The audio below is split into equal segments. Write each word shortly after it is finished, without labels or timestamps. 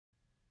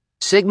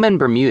Sigmund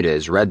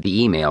Bermudez read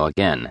the email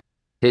again,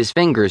 his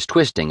fingers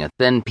twisting a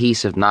thin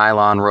piece of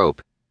nylon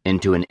rope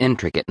into an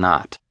intricate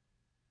knot.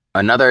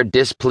 Another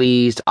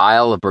displeased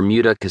Isle of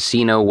Bermuda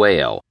casino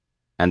whale,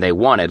 and they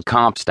wanted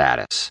comp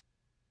status.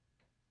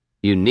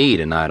 You need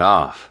a night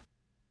off.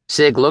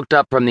 Sig looked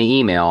up from the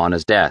email on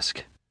his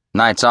desk.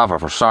 Nights off are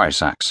for sorry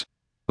sacks,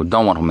 who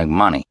don't want to make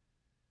money.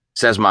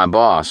 Says my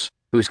boss,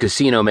 whose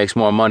casino makes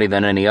more money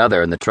than any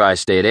other in the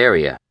tri-state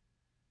area.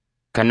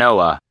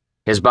 Kanoa,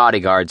 his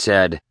bodyguard,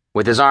 said,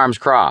 with his arms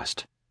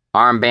crossed,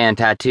 armband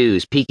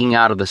tattoos peeking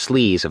out of the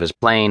sleeves of his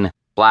plain,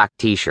 black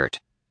t-shirt.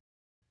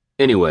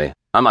 Anyway,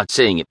 I'm not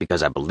saying it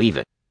because I believe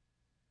it.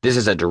 This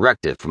is a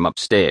directive from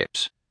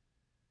upstairs.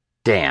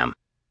 Damn.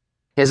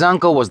 His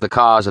uncle was the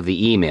cause of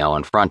the email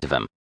in front of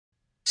him.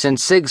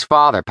 Since Sig's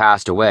father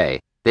passed away,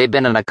 they'd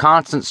been in a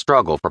constant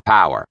struggle for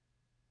power.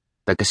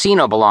 The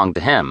casino belonged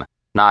to him,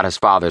 not his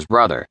father's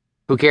brother,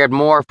 who cared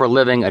more for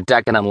living a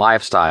decadent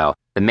lifestyle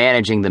than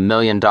managing the $1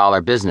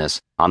 million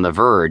business on the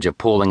verge of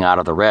pulling out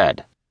of the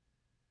red.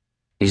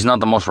 He's not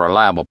the most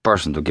reliable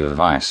person to give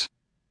advice,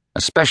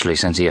 especially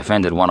since he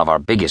offended one of our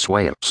biggest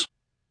whales.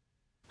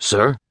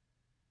 Sir?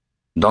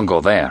 Don't go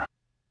there.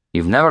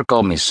 You've never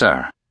called me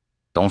sir.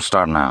 Don't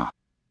start now.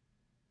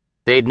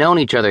 They'd known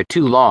each other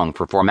too long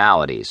for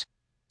formalities,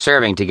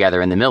 serving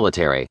together in the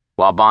military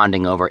while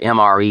bonding over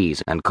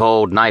MREs and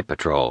cold night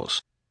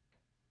patrols.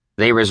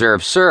 They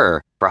reserved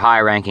sir for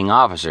high-ranking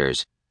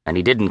officers, and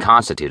he didn't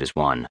constitute as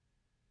one.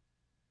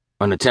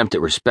 An attempt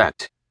at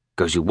respect,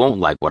 because you won't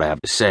like what I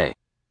have to say.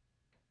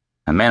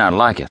 I may not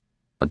like it,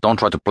 but don't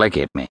try to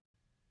placate me.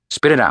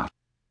 Spit it out.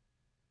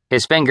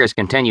 His fingers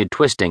continued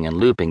twisting and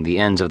looping the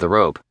ends of the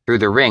rope through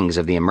the rings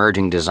of the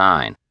emerging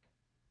design.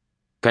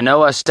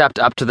 Kanoa stepped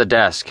up to the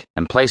desk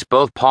and placed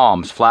both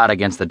palms flat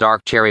against the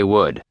dark cherry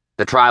wood,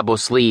 the tribal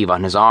sleeve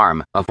on his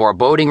arm a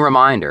foreboding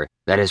reminder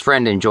that his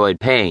friend enjoyed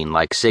pain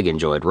like Sig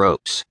enjoyed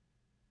ropes.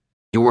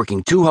 You're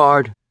working too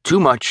hard, too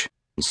much,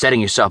 and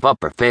setting yourself up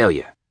for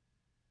failure.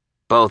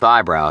 Both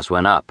eyebrows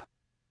went up.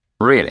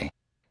 Really?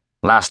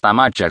 Last time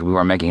I checked, we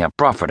were making a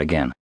profit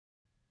again.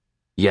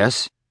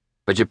 Yes,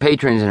 but your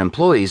patrons and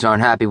employees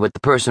aren't happy with the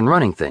person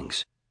running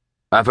things.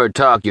 I've heard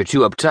talk you're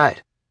too uptight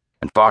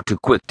and far too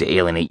quick to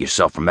alienate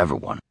yourself from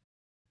everyone.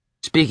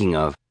 Speaking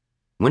of,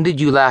 when did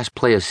you last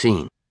play a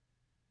scene?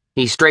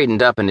 He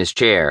straightened up in his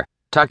chair,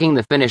 tucking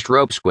the finished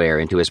rope square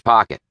into his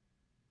pocket.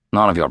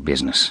 None of your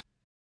business.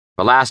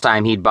 The last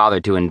time he'd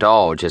bothered to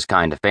indulge his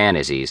kind of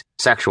fantasies,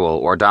 sexual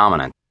or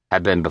dominant,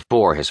 had been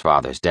before his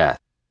father's death.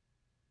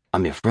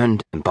 I'm your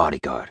friend and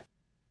bodyguard.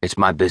 It's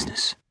my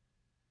business.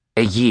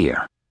 A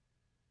year.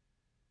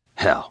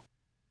 Hell.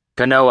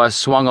 Kanoa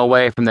swung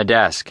away from the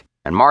desk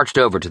and marched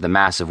over to the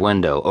massive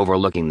window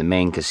overlooking the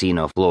main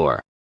casino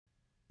floor.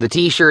 The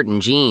t-shirt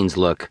and jeans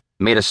look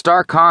made a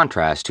stark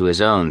contrast to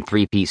his own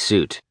three-piece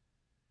suit.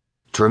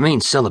 To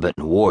remain celibate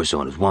in a war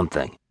zone is one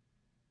thing.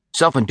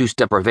 Self-induced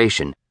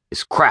deprivation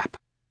is crap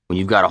when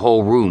you've got a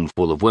whole room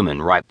full of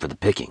women ripe for the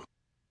picking.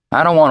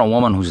 I don't want a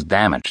woman who's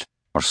damaged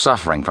or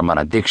suffering from an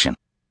addiction.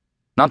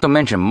 Not to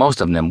mention most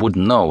of them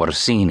wouldn't know what a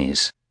scene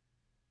is.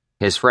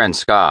 His friend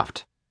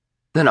scoffed.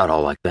 They're not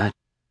all like that,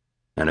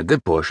 and a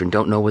good portion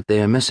don't know what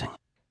they are missing.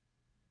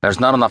 There's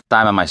not enough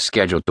time on my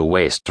schedule to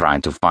waste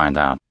trying to find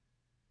out.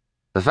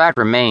 The fact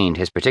remained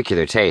his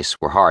particular tastes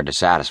were hard to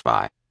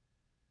satisfy.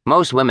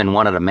 Most women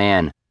wanted a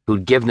man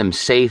who'd give them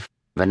safe,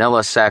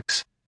 vanilla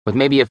sex with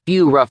maybe a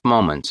few rough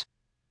moments,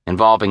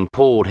 involving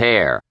pulled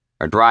hair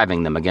or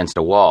driving them against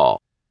a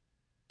wall.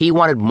 He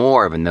wanted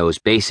more than those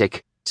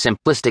basic,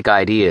 simplistic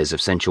ideas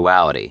of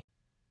sensuality.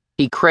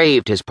 He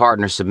craved his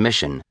partner's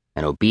submission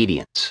and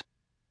obedience.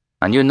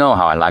 And you know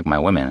how I like my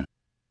women.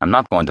 I'm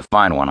not going to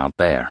find one out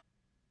there.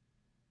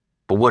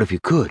 But what if you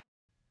could?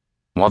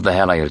 What the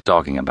hell are you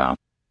talking about?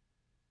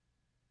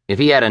 If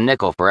he had a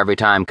nickel for every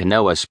time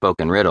Kanoa spoke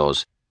in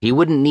riddles, he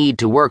wouldn't need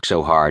to work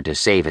so hard to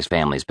save his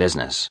family's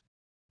business.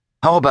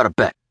 How about a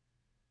bet?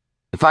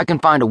 If I can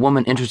find a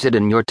woman interested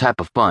in your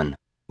type of fun,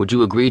 would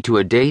you agree to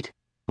a date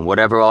and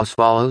whatever else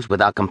follows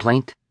without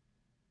complaint?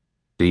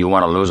 Do you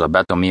want to lose a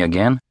bet to me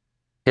again?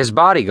 His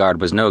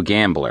bodyguard was no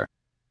gambler.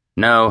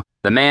 No,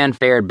 the man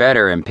fared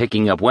better in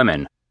picking up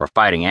women or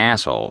fighting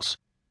assholes.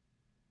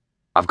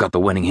 I've got the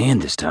winning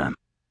hand this time.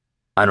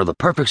 I know the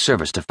perfect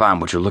service to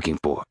find what you're looking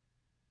for.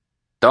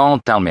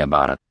 Don't tell me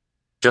about it.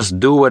 Just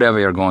do whatever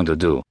you're going to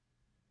do.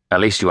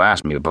 At least you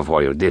asked me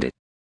before you did it.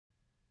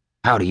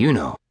 How do you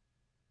know?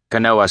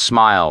 Kanoa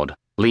smiled,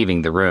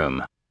 leaving the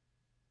room.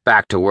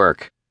 Back to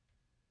work.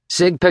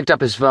 Sig picked up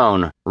his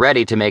phone,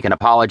 ready to make an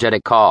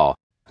apologetic call,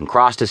 and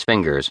crossed his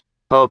fingers,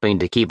 hoping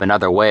to keep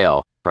another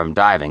whale from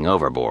diving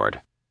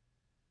overboard.